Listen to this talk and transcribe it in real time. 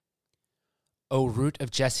O root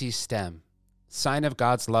of Jesse's stem, sign of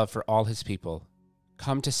God's love for all his people,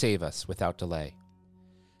 come to save us without delay.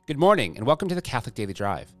 Good morning and welcome to the Catholic Daily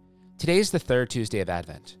Drive. Today is the third Tuesday of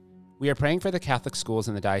Advent. We are praying for the Catholic schools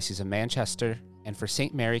in the Diocese of Manchester and for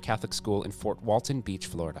St. Mary Catholic School in Fort Walton Beach,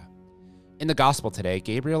 Florida. In the Gospel today,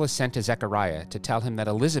 Gabriel is sent to Zechariah to tell him that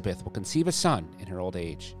Elizabeth will conceive a son in her old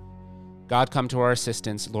age. God, come to our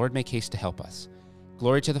assistance. Lord, make haste to help us.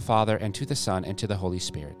 Glory to the Father, and to the Son, and to the Holy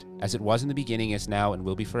Spirit, as it was in the beginning, is now, and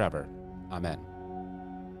will be forever. Amen.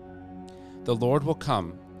 The Lord will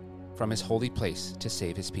come from his holy place to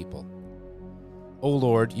save his people. O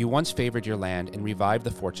Lord, you once favored your land and revived the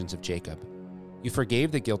fortunes of Jacob. You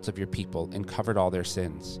forgave the guilt of your people and covered all their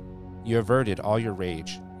sins. You averted all your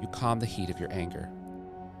rage. You calmed the heat of your anger.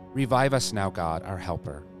 Revive us now, God, our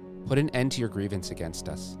helper. Put an end to your grievance against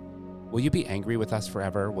us. Will you be angry with us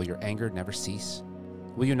forever? Will your anger never cease?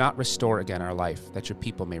 Will you not restore again our life, that your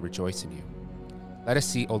people may rejoice in you? Let us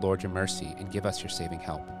see, O Lord, your mercy, and give us your saving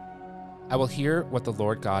help. I will hear what the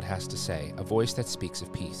Lord God has to say, a voice that speaks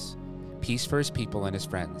of peace. Peace for his people and his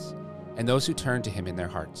friends, and those who turn to him in their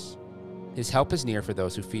hearts. His help is near for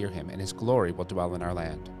those who fear him, and his glory will dwell in our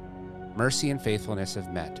land. Mercy and faithfulness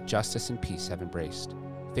have met, justice and peace have embraced.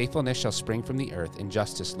 Faithfulness shall spring from the earth, and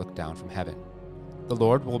justice look down from heaven. The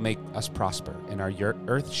Lord will make us prosper, and our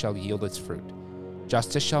earth shall yield its fruit.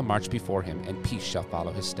 Justice shall march before him, and peace shall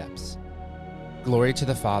follow his steps. Glory to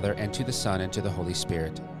the Father, and to the Son, and to the Holy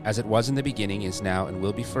Spirit, as it was in the beginning, is now, and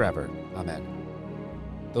will be forever. Amen.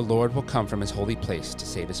 The Lord will come from his holy place to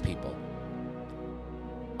save his people.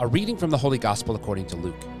 A reading from the Holy Gospel according to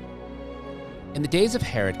Luke. In the days of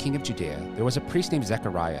Herod, king of Judea, there was a priest named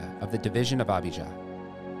Zechariah of the division of Abijah,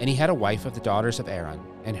 and he had a wife of the daughters of Aaron,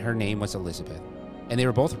 and her name was Elizabeth. And they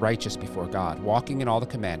were both righteous before God, walking in all the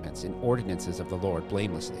commandments and ordinances of the Lord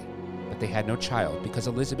blamelessly. But they had no child, because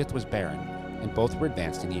Elizabeth was barren, and both were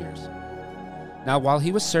advanced in years. Now while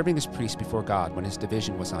he was serving as priest before God, when his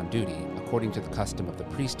division was on duty, according to the custom of the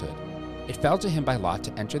priesthood, it fell to him by lot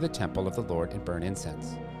to enter the temple of the Lord and burn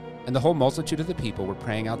incense. And the whole multitude of the people were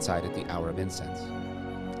praying outside at the hour of incense.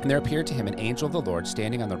 And there appeared to him an angel of the Lord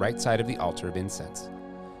standing on the right side of the altar of incense.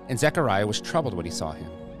 And Zechariah was troubled when he saw him,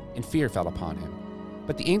 and fear fell upon him.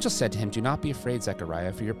 But the angel said to him, Do not be afraid,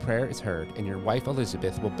 Zechariah, for your prayer is heard, and your wife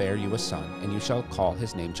Elizabeth will bear you a son, and you shall call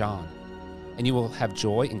his name John. And you will have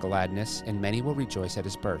joy and gladness, and many will rejoice at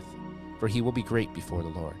his birth, for he will be great before the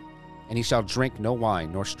Lord. And he shall drink no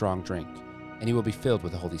wine nor strong drink, and he will be filled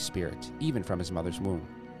with the Holy Spirit, even from his mother's womb.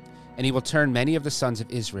 And he will turn many of the sons of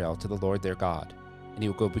Israel to the Lord their God, and he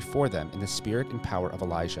will go before them in the spirit and power of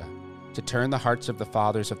Elijah, to turn the hearts of the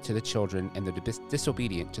fathers to the children, and the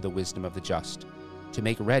disobedient to the wisdom of the just, to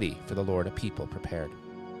make ready for the Lord a people prepared.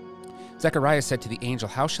 Zechariah said to the angel,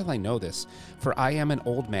 How shall I know this? For I am an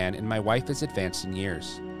old man, and my wife is advanced in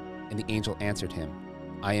years. And the angel answered him,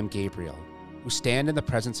 I am Gabriel, who stand in the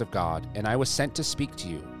presence of God, and I was sent to speak to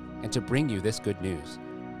you, and to bring you this good news.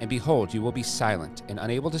 And behold, you will be silent and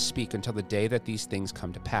unable to speak until the day that these things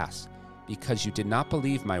come to pass, because you did not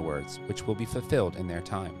believe my words, which will be fulfilled in their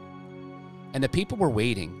time. And the people were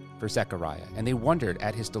waiting for Zechariah, and they wondered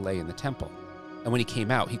at his delay in the temple. And when he came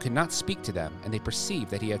out, he could not speak to them, and they perceived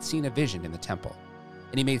that he had seen a vision in the temple.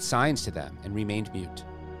 And he made signs to them, and remained mute.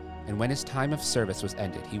 And when his time of service was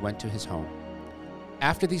ended, he went to his home.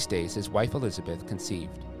 After these days his wife Elizabeth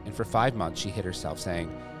conceived, and for 5 months she hid herself,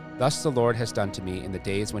 saying, Thus the Lord has done to me in the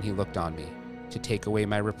days when he looked on me, to take away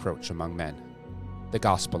my reproach among men. The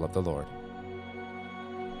Gospel of the Lord.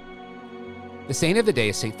 The saint of the day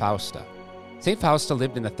is St. Fausta. St. Fausta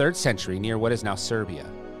lived in the 3rd century near what is now Serbia.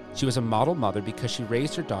 She was a model mother because she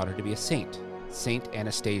raised her daughter to be a saint, Saint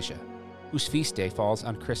Anastasia, whose feast day falls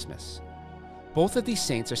on Christmas. Both of these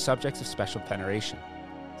saints are subjects of special veneration.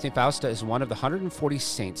 St. Fausta is one of the 140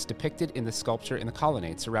 saints depicted in the sculpture in the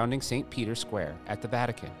colonnade surrounding St. Peter's Square at the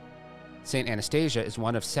Vatican. St. Anastasia is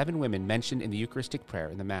one of 7 women mentioned in the Eucharistic prayer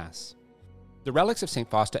in the Mass. The relics of St.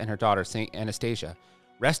 Fausta and her daughter, St. Anastasia,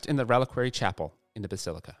 rest in the reliquary chapel in the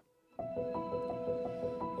Basilica.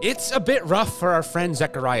 It's a bit rough for our friend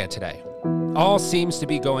Zechariah today. All seems to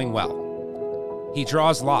be going well. He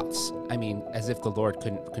draws lots. As if the Lord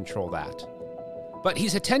couldn't control that. But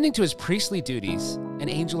he's attending to his priestly duties. An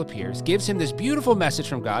angel appears, gives him this beautiful message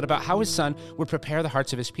from God about how his son would prepare the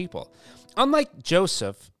hearts of his people. Unlike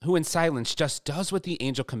Joseph, who in silence just does what the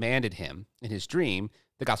angel commanded him in his dream,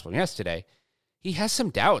 the gospel from yesterday, he has some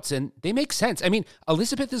doubts, and they make sense.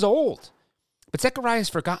 Elizabeth is old. But Zechariah has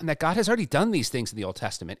forgotten that God has already done these things in the Old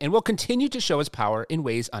Testament and will continue to show his power in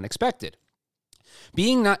ways unexpected.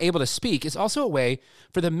 Being not able to speak is also a way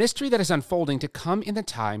for the mystery that is unfolding to come in the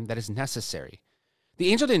time that is necessary. The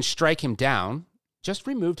angel didn't strike him down, just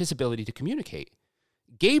removed his ability to communicate.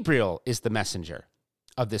 Gabriel is the messenger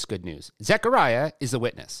of this good news. Zechariah is the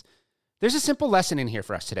witness. There's a simple lesson in here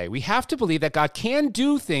for us today. We have to believe that God can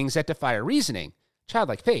do things that defy our reasoning,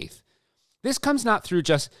 childlike faith. This comes not through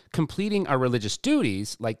just completing our religious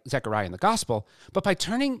duties, like Zechariah in the gospel, but by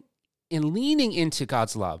turning and leaning into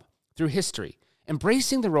God's love through history,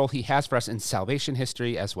 embracing the role he has for us in salvation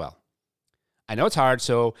history as well. I know it's hard,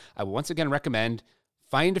 so I will once again recommend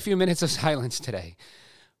find a few minutes of silence today.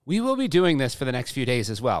 We will be doing this for the next few days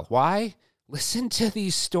as well. Why? Listen to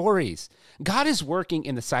these stories. God is working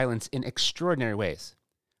in the silence in extraordinary ways.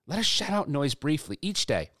 Let us shut out noise briefly each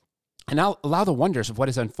day and allow the wonders of what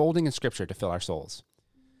is unfolding in Scripture to fill our souls.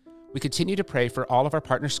 We continue to pray for all of our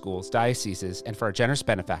partner schools, dioceses, and for our generous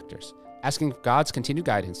benefactors, asking God's continued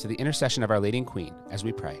guidance through the intercession of Our Lady and Queen as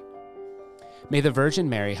we pray. May the Virgin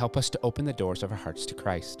Mary help us to open the doors of our hearts to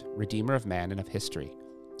Christ, Redeemer of man and of history.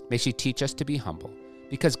 May she teach us to be humble,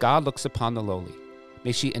 because God looks upon the lowly.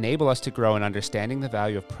 May she enable us to grow in understanding the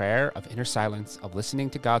value of prayer, of inner silence, of listening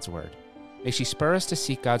to God's word. May she spur us to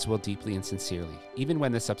seek God's will deeply and sincerely, even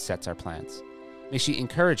when this upsets our plans. May she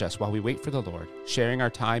encourage us while we wait for the Lord, sharing our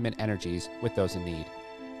time and energies with those in need.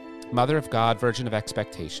 Mother of God, Virgin of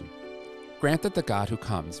expectation, grant that the God who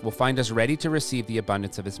comes will find us ready to receive the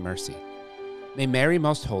abundance of his mercy. May Mary,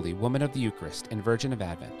 most holy, Woman of the Eucharist and Virgin of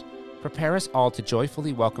Advent, prepare us all to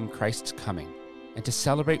joyfully welcome Christ's coming and to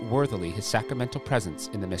celebrate worthily his sacramental presence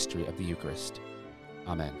in the mystery of the Eucharist.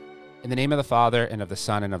 Amen. In the name of the Father, and of the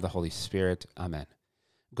Son, and of the Holy Spirit. Amen.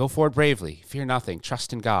 Go forward bravely, fear nothing,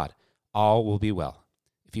 trust in God. All will be well.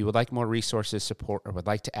 If you would like more resources, support, or would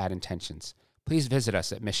like to add intentions, please visit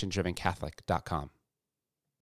us at missiondrivencatholic.com.